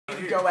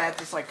go at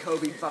this like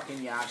Kobe fucking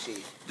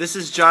Yashi. This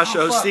is Josh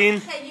Osteen.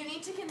 Hey, you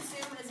need to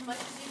consume as much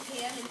as you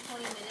can in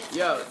 20 minutes.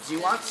 Yo, do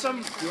you want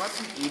some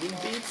eating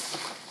beats?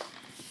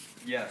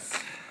 Yes.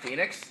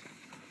 Phoenix?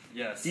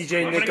 Yes.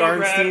 DJ I'm Nick gonna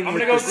go Arnstein grab,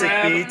 with the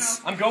sick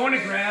beats. I'm going to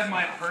grab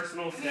my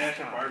personal stash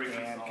of barbecue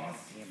Man, sauce. God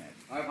damn it.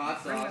 I have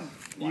hot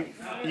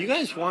sauce. You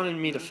guys wanted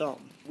me to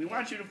film. We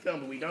want you to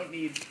film, but we don't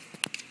need.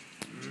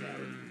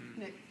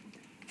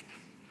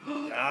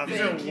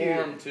 These are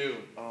warm too.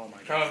 Oh my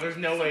god. Charles, there's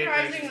no way.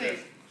 Surprisingly,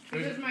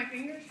 because my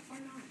fingers are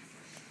not.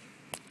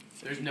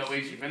 There's no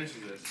way she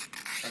finishes this.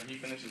 Or he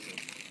finishes this.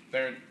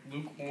 They're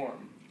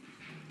lukewarm.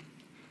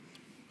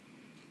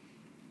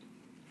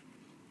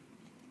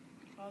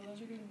 Oh,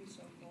 those are gonna be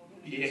so cold.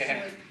 Yeah.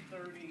 It's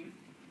like 30.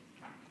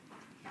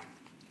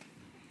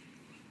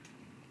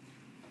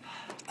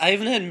 I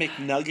haven't had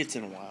McNuggets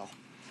in a while.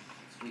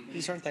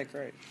 These aren't that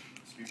great.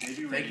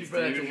 Thank you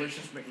for that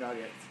delicious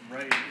McNugget.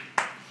 Right.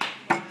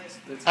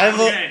 I have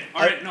Okay,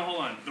 alright, no, hold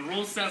on. The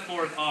rules set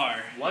forth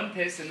are... One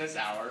piss in this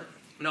hour.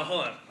 No,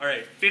 hold on.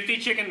 Alright, 50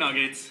 chicken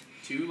nuggets,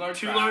 2 large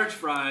two fries. large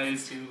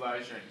fries, 2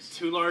 large drinks.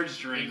 2 large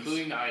drinks.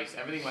 Including the ice.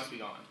 Everything must be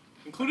gone.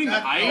 Including the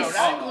No, ice?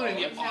 not including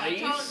the No,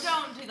 ice.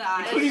 don't do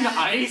that. Including the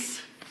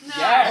ice? No.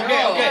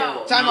 Yeah, Okay.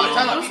 No. Time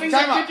out. Those things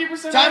are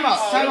 50% Time out.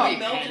 ice. Time it'll out. be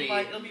melted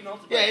by- It'll be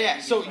melted.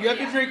 Yeah. So you have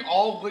to drink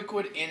all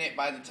liquid in it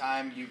by the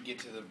time you get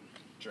to the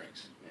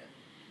drinks.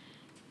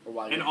 Or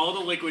while And you're- all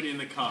the liquid in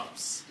the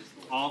cups.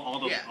 All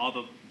the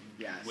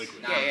Yes.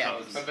 liquid. Yeah, yeah.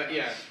 Cups.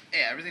 Yeah.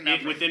 Yeah, everything.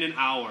 Not Within an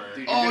hour.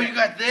 Dude, Oh, you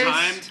got this.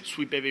 Timed,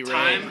 Sweet Baby Ray.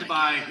 timed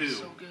by who?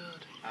 So good.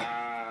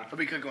 I'll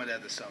be cooking with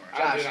that this summer.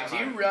 I'll do Josh, that do you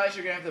tomorrow. realize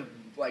you're gonna have the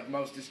like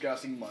most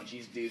disgusting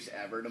munchies deuce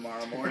ever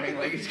tomorrow morning?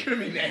 Like it's gonna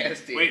be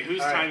nasty. Wait,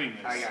 who's All right, timing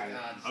this? I got it.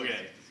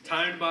 Okay,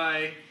 timed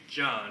by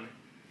John.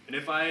 And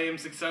if I am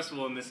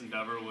successful in this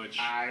endeavor, which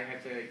I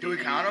have to. Do we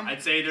count them?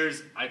 I'd say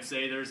there's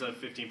a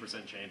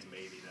 15% chance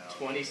maybe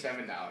though.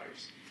 $27.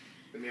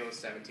 The meal was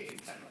 $17.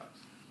 $10.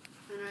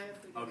 And I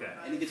have to go Okay.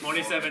 buy-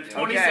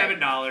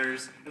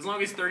 $27. As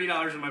long as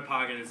 $30 in my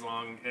pocket,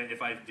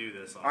 if I do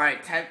this. All right,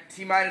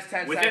 T minus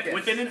 10 seconds.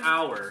 Within an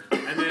hour,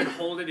 and then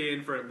hold it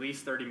in for at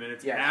least 30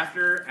 minutes. Yeah.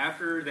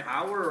 After the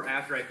hour, or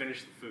after I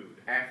finish the food.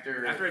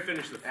 After I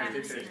finish the food.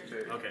 After finish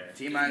food. Okay.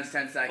 T minus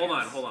 10 seconds.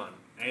 Hold on.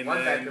 And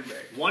One then bathroom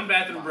break. One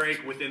bathroom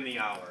break within the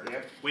hour.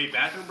 Yep. Wait,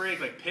 bathroom break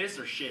like piss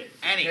or shit?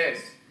 Any. Piss.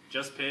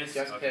 Just piss.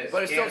 Just Okay. piss.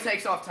 But it still Yeah.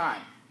 takes off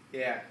time.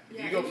 Yeah.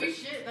 Yeah, You go if you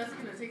fish. shit, that's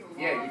gonna take a long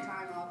Yeah, you-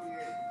 time off of your.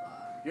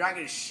 You're not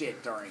gonna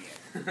shit during it.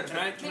 Can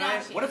I?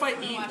 Yeah, What if I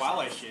shit. eat while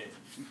I shit?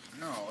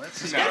 No,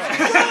 that's No. Get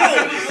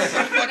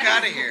the fuck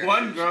out of here.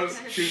 One gross,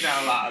 2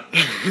 out loud.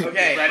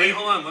 Okay. Wait,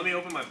 hold on. Let me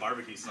open my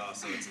barbecue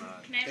sauce so it's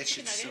not. That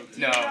shit's so good.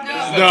 No.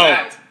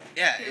 No.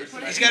 Yeah,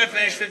 he's got to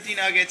finish 50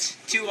 nuggets,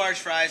 2 large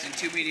fries, and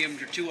 2 medium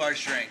or 2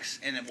 large drinks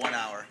in 1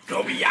 hour.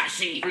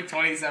 Kobayashi. For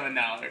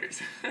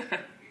 $27.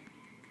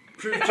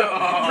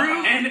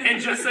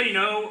 And just so you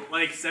know,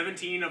 like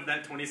 17 of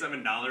that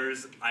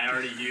 $27 I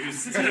already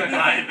used to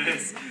buy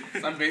this.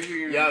 So I'm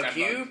basically gonna Yo, $10. can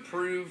you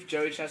prove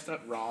Joey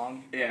Chestnut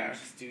wrong? Yeah.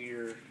 Just do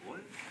your.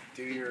 What?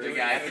 Do your. The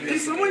guy- ethnicity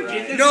Did someone right.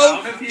 get this? No,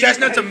 out of here?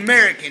 Chestnut's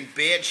American,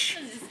 bitch.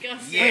 This is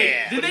disgusting.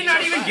 Yeah. Did they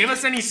not even give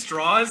us any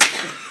straws?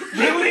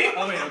 Really?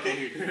 Oh wait, okay,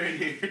 here.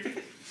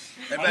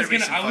 There I better was, be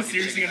gonna, some I was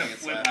fucking seriously chicken gonna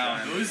nuggets flip left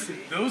out. on.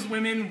 Those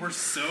women were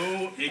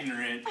so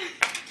ignorant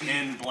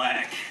and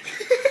black.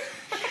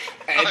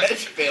 And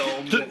that's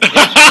filmed.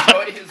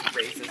 Enjoy his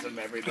racism,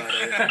 everybody.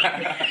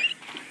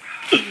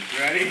 You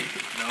ready?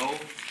 No.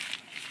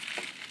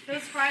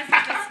 Those fries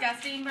look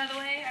disgusting, by the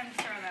way. I'm just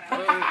throwing that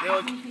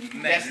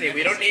out. Destiny,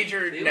 we don't need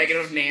your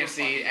negative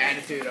Nancy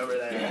attitude over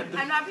there.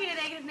 I'm not being a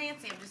negative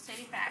Nancy. I'm just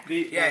stating facts.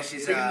 Yeah,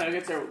 she's chicken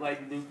nuggets are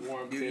like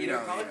lukewarm too. you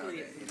know.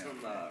 earlier in the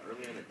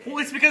day. Well,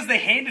 it's because they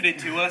handed it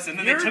to us and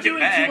then You're they took doing it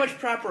back. too much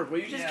prep work. Will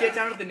you just get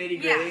down to the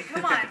nitty Yeah, gritty?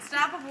 come on.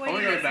 Stop avoiding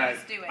Only this bad. and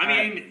just do it. I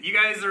mean, you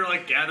guys are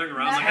like gathering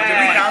around like, Hey.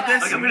 Did we count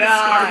this? like I'm gonna Nine.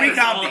 start We this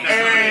count all these.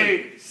 down.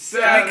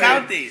 8, Can we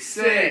count these?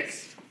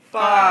 6,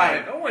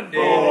 5, No one did.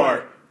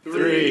 4,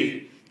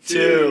 3,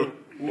 2,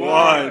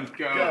 1.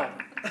 Go.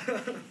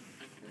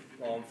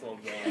 Long, slow,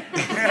 go.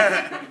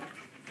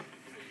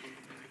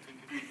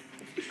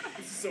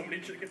 So many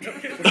chicken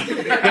nuggets.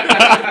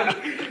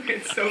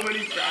 It's so many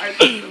fries.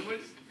 So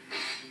much.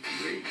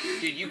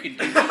 Dude, you can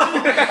do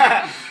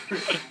this.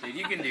 Dude,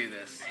 you can do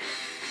this.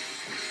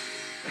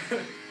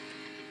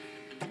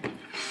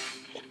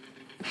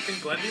 Can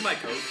Glenn be my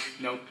coach?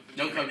 Nope.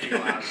 No coaching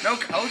allowed. No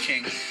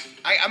coaching.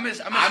 I'm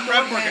his I'm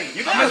prep worker.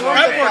 You I'm guys his are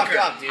prep fucked worker.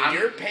 up, dude.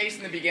 Your pace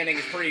in the beginning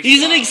is pretty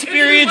He's an slow.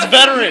 experienced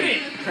veteran.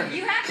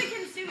 You have to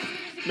consume as much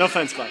as you No can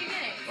offense, in Glenn. 20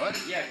 minutes.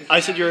 What? Yeah. I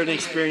said you're an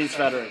experienced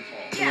veteran.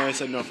 And then I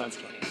said no offense,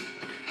 Glenn.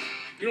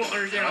 You don't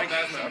understand how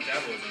fast my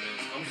metabolism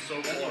is. I'm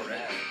so full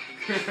already.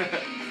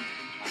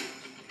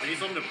 I need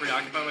something to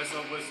preoccupy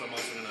myself with, so I'm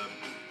also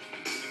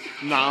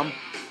gonna. Nom.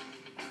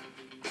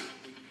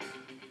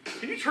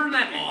 Can you turn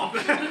that off?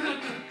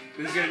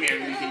 This is gonna be a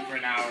repeat for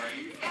an hour.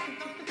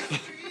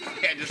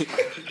 Yeah, just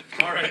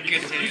Alright,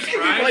 these Keep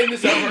fries. playing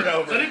this over and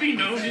over. Let it be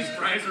known these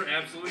fries are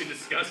absolutely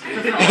disgusting.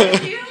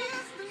 You?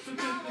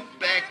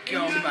 back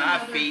on my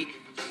 5 feet.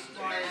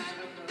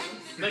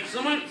 Like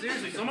someone,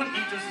 seriously, someone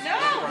eat this No.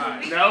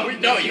 fry.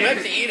 No, you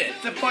have to eat it.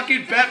 It's a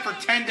fucking bet for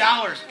 $10,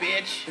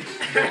 bitch.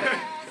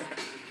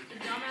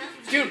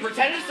 Dude,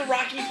 pretend it's the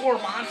Rocky IV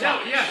montage.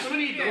 No, yeah,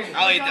 somebody eat those.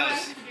 I'll eat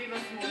those.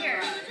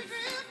 Here.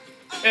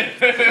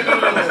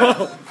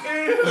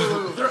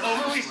 They're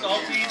overly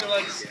salty. They're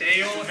like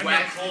stale and Wet.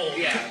 they're cold.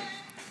 Yeah.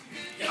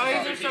 Oh,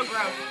 these are so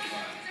gross.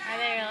 Are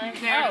they really?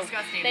 They're Oh,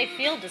 disgusting. they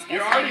feel disgusting.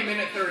 You're already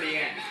minute 30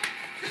 in.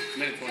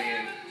 Minute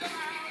 28.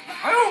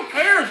 I don't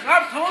care.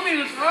 Stop telling me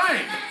the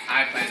time.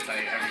 I plan to tell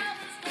you every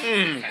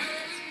 10 minutes.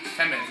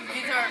 10 minutes is okay.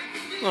 These are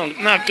No,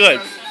 not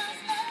good.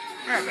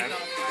 Not bad.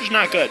 It's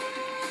not good.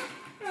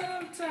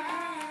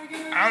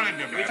 I don't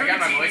even know. I got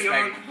my voice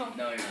back.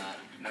 No, you're not.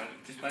 No,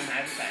 just play my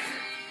attack.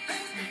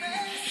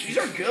 These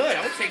are good.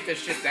 I would take this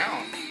shit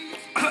down.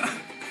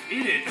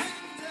 Eat it.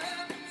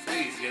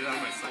 Please, get it out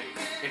of my sight.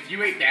 If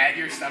you ate that,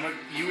 your stomach,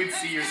 you would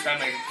see your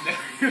stomach.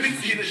 You would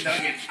see the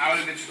nuggets out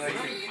of its like.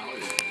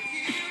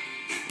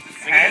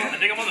 I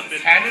think I'm on the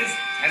fifth. 10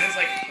 is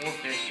like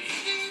 450.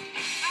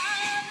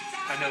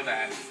 I know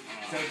that.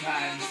 So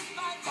times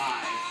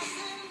 5.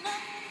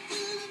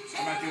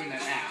 I'm not doing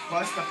that now.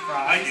 Plus the I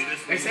fries. do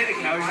this. They say the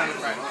calories on the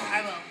fries.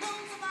 I will.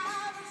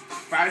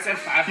 Fries have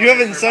 500. You have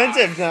per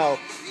incentive now.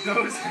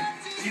 box.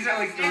 These are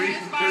like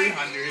 300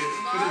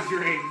 for the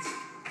drinks.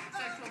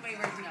 Sexual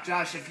favors, no.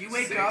 Josh, if you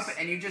wake 6. up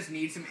and you just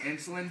need some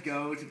insulin,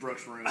 go to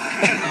Brooks' room.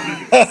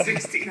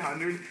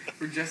 1,600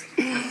 for just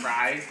the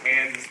fries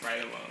and the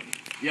Sprite alone.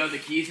 Yo, the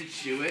key is to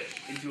chew it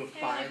into a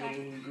fine little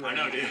grain. I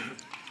know, dude.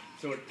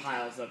 So it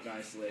piles up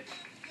nicely.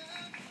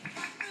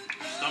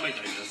 Stomach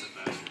digestive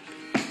faster.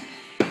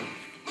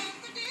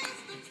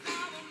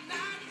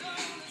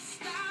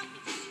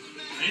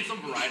 I need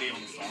some variety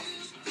on the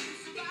sauces.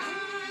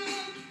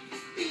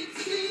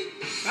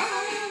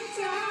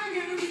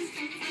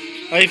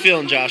 How you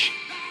feeling, Josh?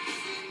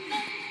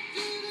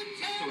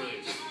 It's really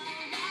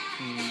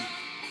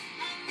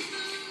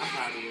I'm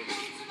proud of you.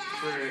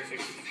 For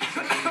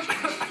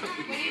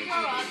When you grow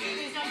up,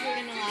 please don't do it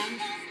in the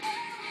lounge.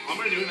 I'm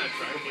gonna do it in that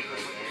track right there.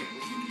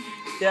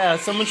 Yeah,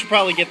 someone should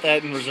probably get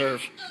that in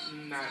reserve.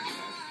 not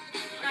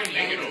I can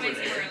make it It's over way too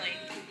there. early.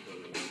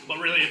 But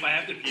really, if I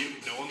have to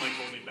puke, no one like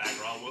hold me back,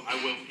 or I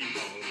will puke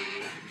all over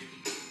you.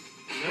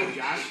 No,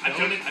 Josh. I've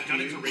done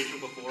it to Rachel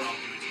before. I'll do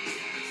it to you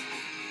guys.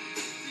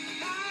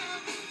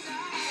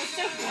 It's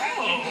so gross.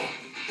 Oh,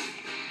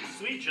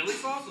 sweet chili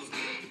sauce is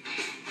good.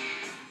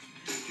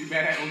 Too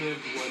bad I only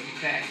have one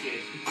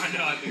packet. I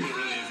know. I think it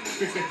really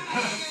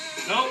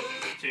is. Nope.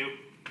 2.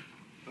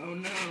 Oh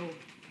no.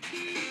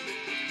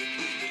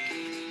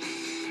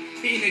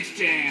 Phoenix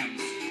jams.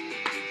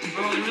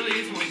 Oh, there really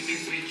is only 2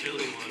 sweet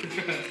chili ones.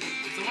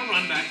 Did someone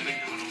run back to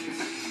McDonald's?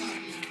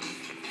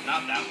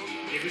 Not that one,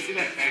 though. You ever see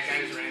that fat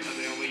guy's rant that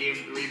they only gave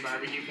him 3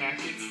 barbecue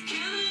packets?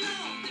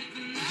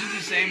 Is this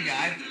the same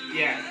guy?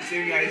 Yeah, the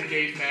same guy who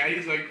gave mad.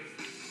 He's like,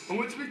 I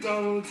went to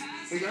McDonald's,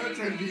 I got a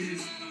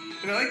 10-piece,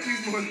 and I like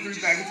these more than 3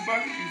 packets of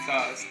barbecue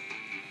sauce.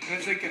 And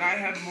I said, can I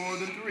have more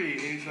than 3?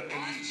 And, he's like,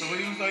 and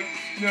somebody was like,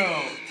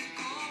 no.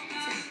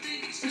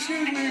 Excuse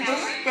me, but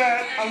I'm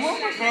fat. I want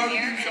my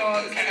barbecue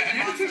sauce.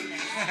 Give it to me.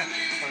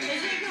 Doesn't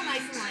it feel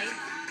nice and light?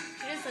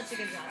 She does such a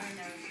good job.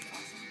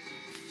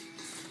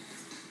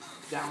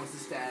 Down with the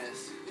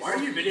status. Why are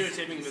you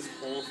videotaping this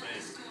whole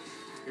thing?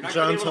 You're not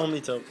John gonna be able told to-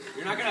 me to.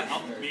 You're not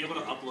gonna be able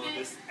to upload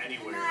this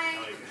anywhere.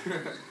 Like,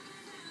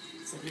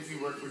 It's like if you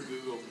work for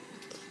Google.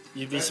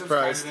 You'd be That's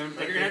surprised. just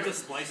you're gonna have to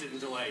splice it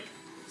into like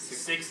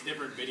 6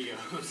 different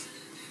videos.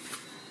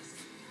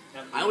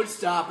 I would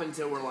stop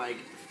until we're like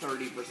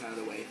 30% of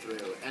the way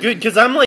through. And Good, because I'm like.